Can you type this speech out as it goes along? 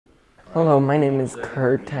Hello, my name is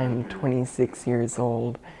Kurt. I'm 26 years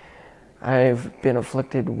old. I've been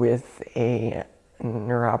afflicted with a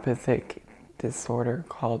neuropathic disorder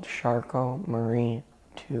called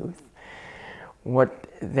Charcot-Marie-Tooth. What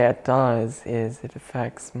that does is it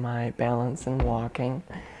affects my balance and walking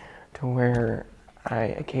to where I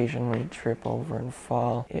occasionally trip over and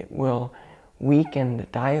fall. It will weaken the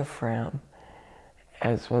diaphragm,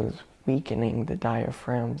 as was weakening the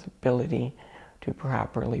diaphragm's ability to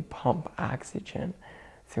properly pump oxygen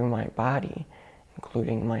through my body,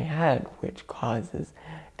 including my head, which causes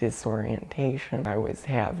disorientation. I was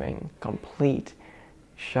having complete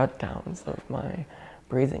shutdowns of my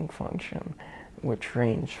breathing function, which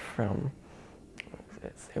range from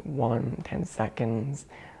 10 seconds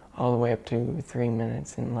all the way up to 3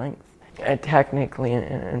 minutes in length. Technically,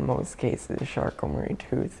 in most cases,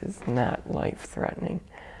 Charcot-Marie-Tooth is not life-threatening.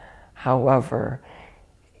 However,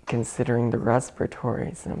 considering the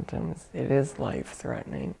respiratory symptoms, it is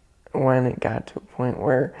life-threatening. When it got to a point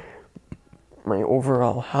where my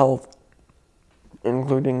overall health,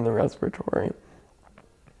 including the respiratory,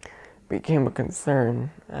 became a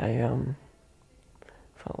concern, I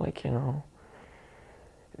felt like,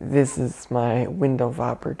 this is my window of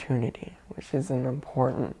opportunity, which is an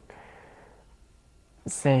important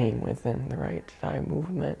saying within the Right to Die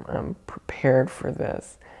movement. I'm prepared for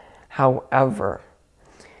this. However,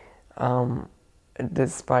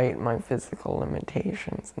 despite my physical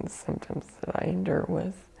limitations and the symptoms that I endure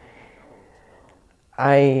with,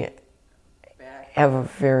 I have a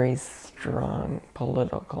very strong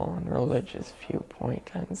political and religious viewpoint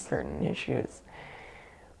on certain issues,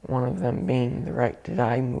 one of them being the Right to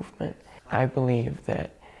Die movement. I believe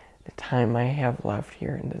that the time I have left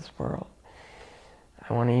here in this world,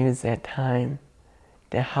 I want to use that time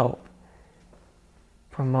to help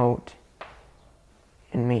promote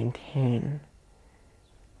and maintain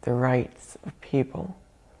the rights of people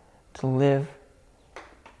to live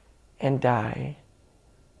and die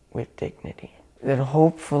with dignity. That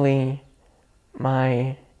hopefully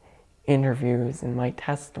my interviews and my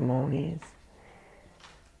testimonies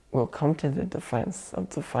will come to the defense of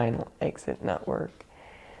the Final Exit Network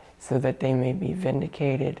so that they may be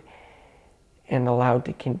vindicated and allowed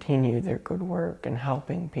to continue their good work in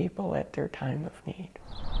helping people at their time of need.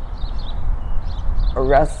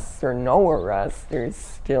 Arrests or no arrests, there's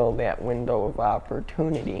still that window of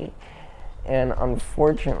opportunity. And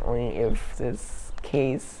unfortunately, if this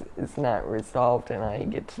case is not resolved and I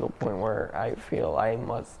get to the point where I feel I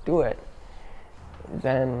must do it,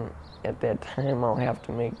 then at that time I'll have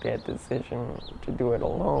to make that decision to do it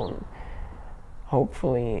alone.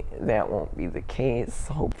 Hopefully that won't be the case.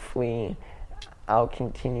 Hopefully I'll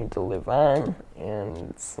continue to live on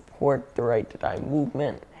and support the Right to Die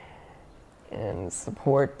movement and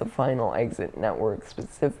support the Final Exit Network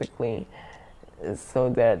specifically, so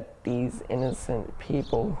that these innocent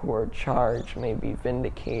people who are charged may be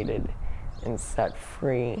vindicated and set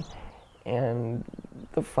free, and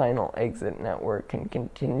the Final Exit Network can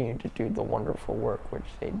continue to do the wonderful work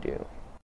which they do.